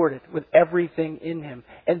aiming toward it with everything in him.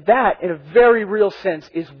 And that, in a very real sense,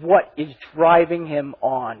 is what is driving him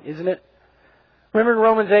on, isn't it? Remember in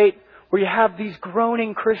Romans 8, where you have these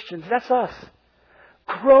groaning Christians. That's us.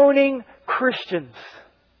 Groaning Christians.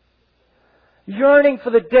 Yearning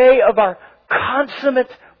for the day of our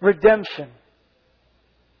consummate redemption.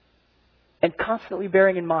 And constantly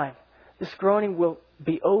bearing in mind, this groaning will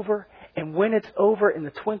be over. And when it's over in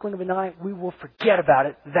the twinkling of an eye, we will forget about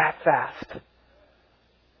it that fast.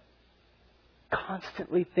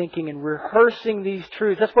 Constantly thinking and rehearsing these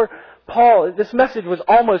truths. That's where Paul, this message was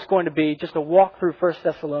almost going to be just a walk through 1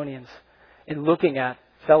 Thessalonians in looking at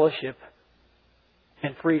fellowship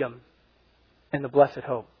and freedom and the blessed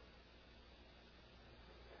hope.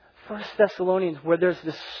 1 Thessalonians, where there's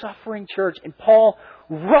this suffering church, and Paul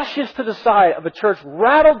rushes to the side of a church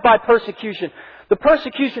rattled by persecution. The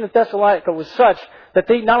persecution of Thessalonica was such that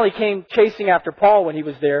they not only came chasing after Paul when he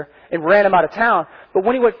was there and ran him out of town, but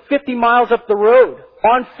when he went 50 miles up the road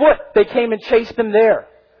on foot, they came and chased him there.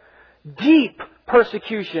 Deep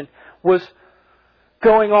persecution was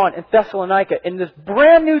going on in Thessalonica. In this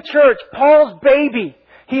brand new church, Paul's baby,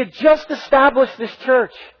 he had just established this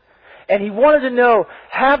church. And he wanted to know,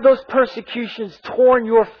 have those persecutions torn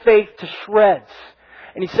your faith to shreds?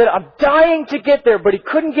 And he said, I'm dying to get there, but he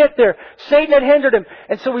couldn't get there. Satan had hindered him.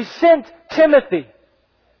 And so he sent Timothy,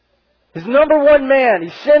 his number one man. He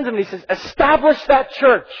sends him and he says, establish that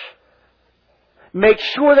church. Make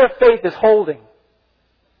sure their faith is holding.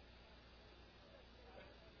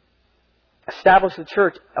 Establish the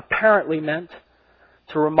church apparently meant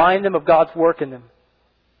to remind them of God's work in them.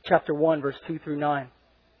 Chapter 1, verse 2 through 9.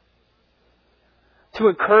 To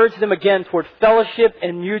encourage them again toward fellowship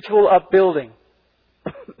and mutual upbuilding.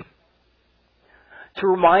 To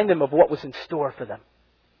remind them of what was in store for them.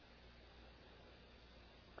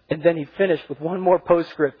 And then he finished with one more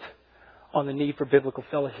postscript on the need for biblical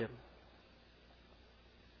fellowship.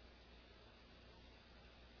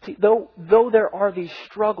 See, though there are these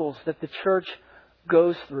struggles that the church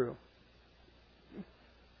goes through,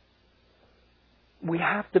 we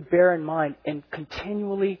have to bear in mind and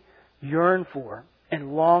continually yearn for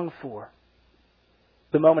and long for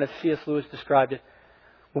the moment, as C.S. Lewis described it,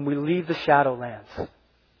 when we leave the shadowlands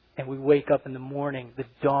and we wake up in the morning, the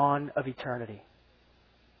dawn of eternity.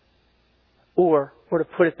 Or to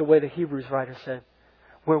put it the way the Hebrews writer said,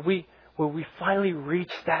 where we finally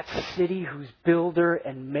reach that city whose builder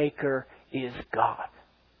and maker is God.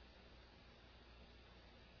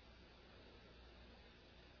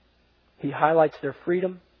 He highlights their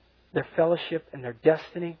freedom, their fellowship, and their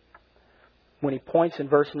destiny when he points in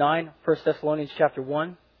verse 9, 1 Thessalonians chapter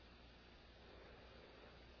 1.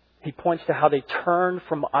 He points to how they turn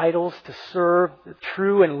from idols to serve the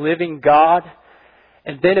true and living God.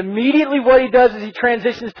 And then immediately what he does is he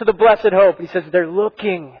transitions to the blessed hope. He says they're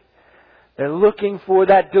looking for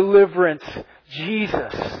that deliverance.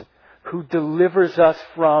 Jesus, who delivers us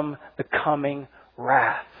from the coming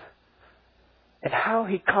wrath. And how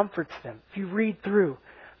he comforts them. If you read through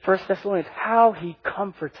 1 Thessalonians, how he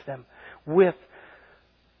comforts them with,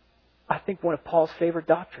 I think, one of Paul's favorite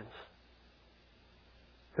doctrines.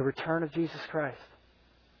 The return of Jesus Christ.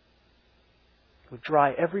 It would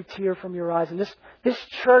dry every tear from your eyes. And this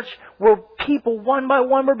church where people one by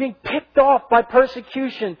one were being picked off by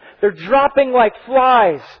persecution. They're dropping like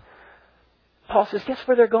flies. Paul says, guess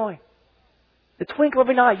where they're going? The twinkle of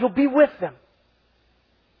an eye. You'll be with them.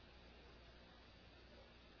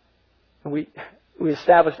 And we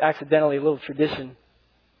established accidentally a little tradition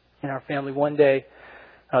in our family. One day,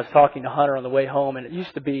 I was talking to Hunter on the way home, and it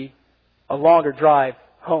used to be a longer drive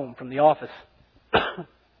home from the office. And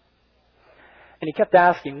he kept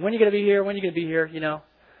asking, when are you going to be here? When are you going to be here?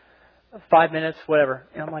 5 minutes, whatever.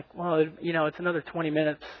 And I'm like, well, it's another 20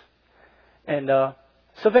 minutes. And so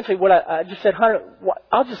eventually I just said, Hunter,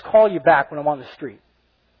 I'll just call you back when I'm on the street.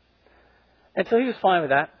 And so he was fine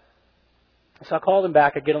with that. So I called him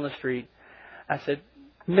back. I get on the street. I said,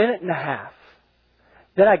 minute and a half.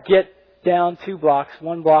 Then I get down 2 blocks,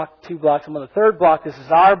 1 block, 2 blocks. I'm on the 3rd block. This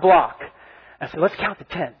is our block. I said, let's count to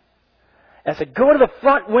 10. And I said, go to the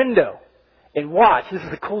front window and watch. This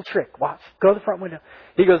is a cool trick. Watch. Go to the front window.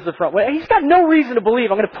 He goes to the front window. He's got no reason to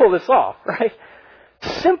believe I'm going to pull this off, right?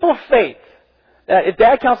 Simple faith. If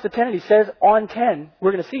Dad counts to 10 and he says, on 10,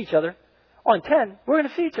 we're going to see each other. On 10, we're going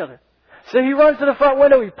to see each other. So he runs to the front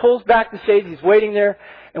window. He pulls back the shades. He's waiting there.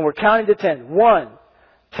 And we're counting to 10. 1,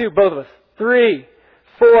 2, both of us. 3,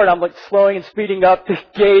 4. And I'm like slowing and speeding up to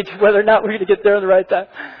gauge whether or not we're going to get there at the right time.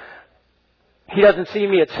 He doesn't see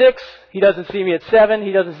me at 6. He doesn't see me at 7.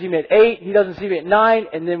 He doesn't see me at 8. He doesn't see me at 9.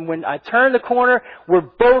 And then when I turn the corner, we're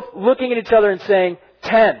both looking at each other and saying,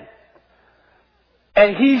 10.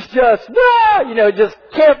 And he's just, just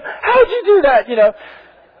can't, how'd you do that?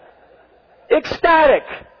 Ecstatic.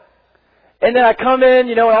 And then I come in,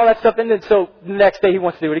 and all that stuff. And then so the next day he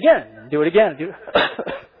wants to do it again. Do it again.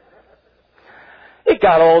 It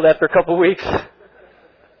got old after a couple of weeks.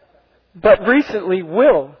 But recently,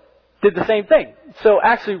 Will did the same thing. So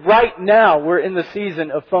actually right now we're in the season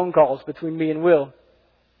of phone calls between me and Will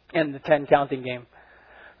and the 10 counting game.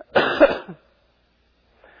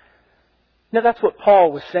 Now that's what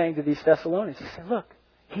Paul was saying to these Thessalonians. He said, look,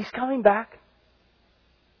 he's coming back.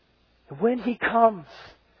 When he comes,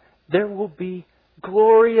 there will be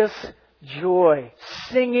glorious joy,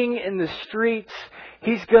 singing in the streets.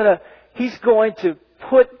 He's going to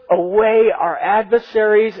put away our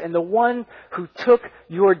adversaries, and the one who took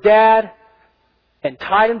your dad and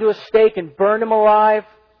tied him to a stake and burned him alive,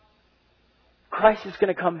 Christ is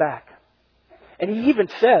going to come back. And He even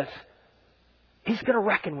says He's going to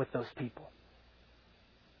reckon with those people.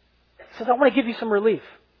 He says, I want to give you some relief.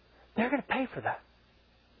 They're going to pay for that.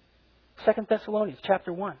 2 Thessalonians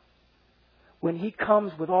chapter 1. When He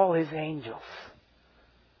comes with all His angels.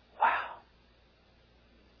 Wow.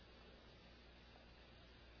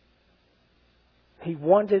 He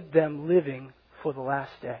wanted them living for the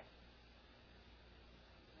last day.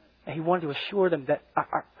 And He wanted to assure them that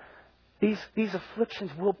these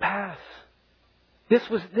afflictions will pass. This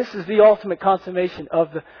is the ultimate consummation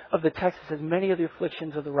of the text. It says, many of the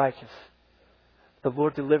afflictions of the righteous, the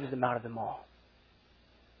Lord delivers them out of them all.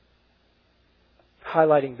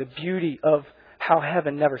 Highlighting the beauty of how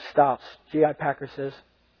heaven never stops. J.I. Packer says,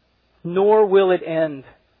 nor will it end.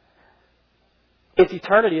 Its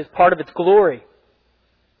eternity is part of its glory.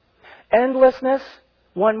 Endlessness,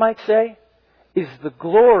 one might say, is the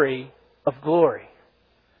glory of glory.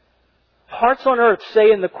 Hearts on earth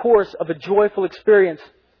say in the course of a joyful experience,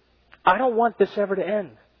 I don't want this ever to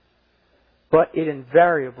end. But it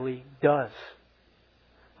invariably does.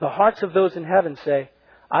 The hearts of those in heaven say,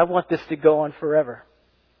 I want this to go on forever.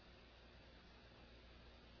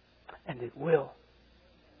 And it will.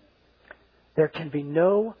 There can be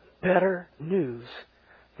no better news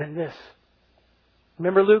than this.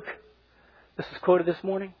 Remember Luke? This is quoted this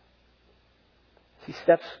morning. As he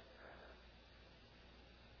steps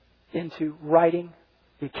into writing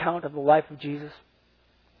the account of the life of Jesus,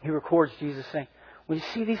 he records Jesus saying, when you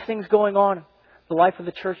see these things going on in the life of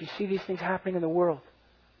the church, you see these things happening in the world,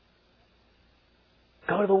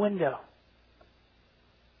 go to the window.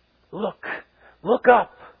 Look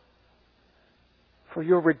up. For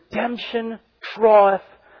your redemption draweth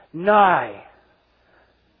nigh.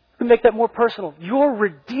 You can make that more personal. Your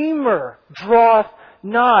Redeemer draweth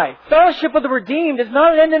nigh. Fellowship of the redeemed is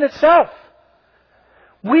not an end in itself.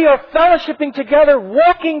 We are fellowshipping together,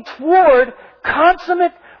 walking toward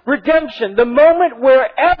consummate redemption. The moment where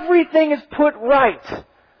everything is put right.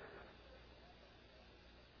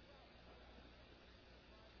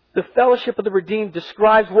 The fellowship of the redeemed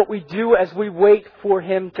describes what we do as we wait for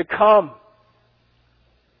Him to come.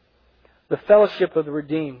 The fellowship of the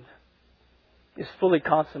redeemed is fully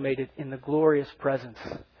consummated in the glorious presence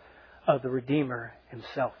of the Redeemer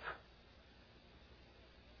Himself.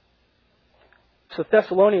 So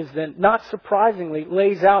Thessalonians then, not surprisingly,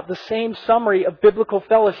 lays out the same summary of biblical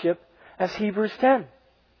fellowship as Hebrews 10.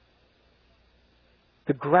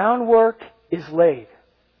 The groundwork is laid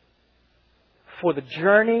for the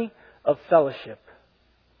journey of fellowship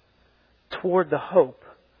toward the hope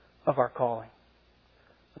of our calling.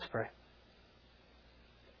 Let's pray.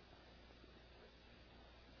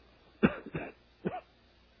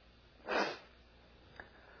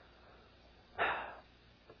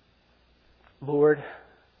 Lord,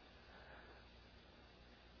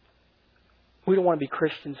 we don't want to be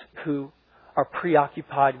Christians who are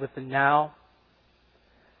preoccupied with the now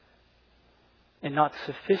and not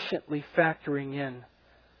sufficiently factoring in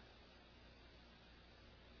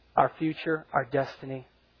our future, our destiny.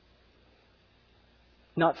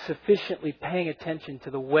 Not sufficiently paying attention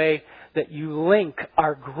to the way that you link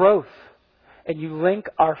our growth and you link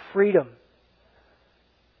our freedom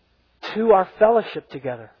to our fellowship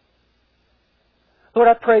together. Lord,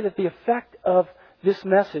 I pray that the effect of this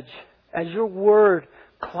message, as your Word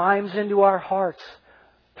climbs into our hearts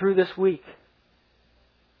through this week,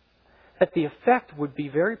 that the effect would be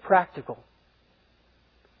very practical.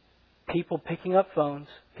 People picking up phones,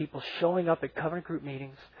 people showing up at covenant group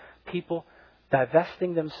meetings, people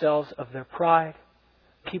divesting themselves of their pride,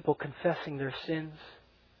 people confessing their sins,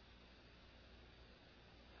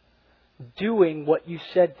 doing what you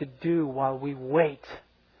said to do while we wait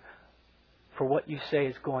for what you say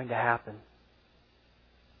is going to happen.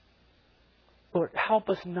 Lord, help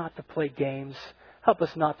us not to play games. Help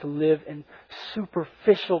us not to live in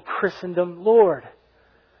superficial Christendom. Lord,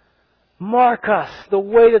 mark us the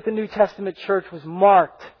way that the New Testament church was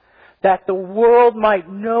marked, that the world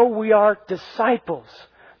might know we are disciples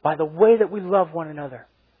by the way that we love one another.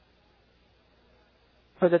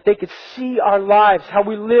 So that they could see our lives, how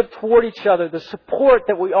we live toward each other, the support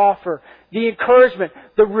that we offer, the encouragement,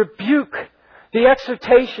 the rebuke, the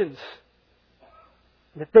exhortations.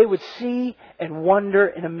 That they would see and wonder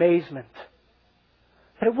in amazement.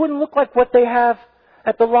 That it wouldn't look like what they have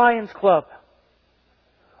at the Lions Club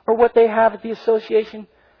or what they have at the association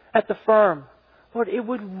at the firm. Lord, it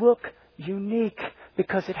would look unique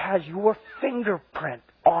because it has your fingerprint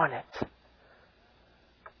on it.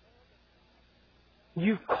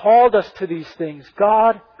 You've called us to these things.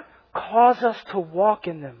 God, cause us to walk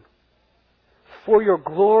in them for your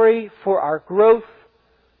glory, for our growth,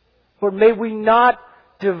 Lord, may we not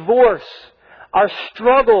divorce our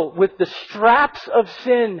struggle with the straps of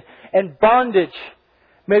sin and bondage.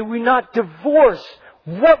 May we not divorce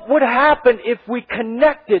what would happen if we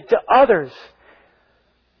connected to others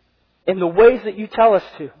in the ways that you tell us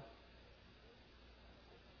to.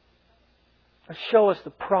 Show us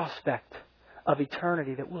the prospect of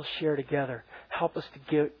eternity that we'll share together. Help us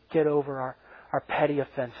to get over our petty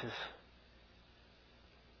offenses.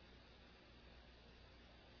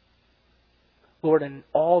 Lord, in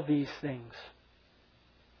all these things,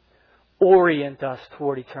 orient us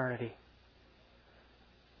toward eternity.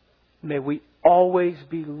 May we always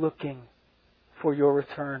be looking for your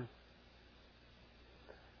return.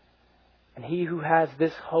 And he who has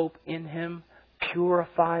this hope in him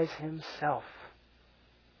purifies himself.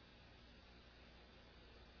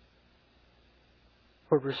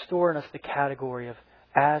 Lord, restore in us the category of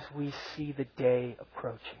as we see the day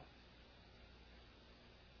approaching.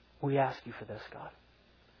 We ask you for this, God.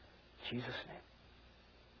 In Jesus'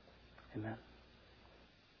 name. Amen.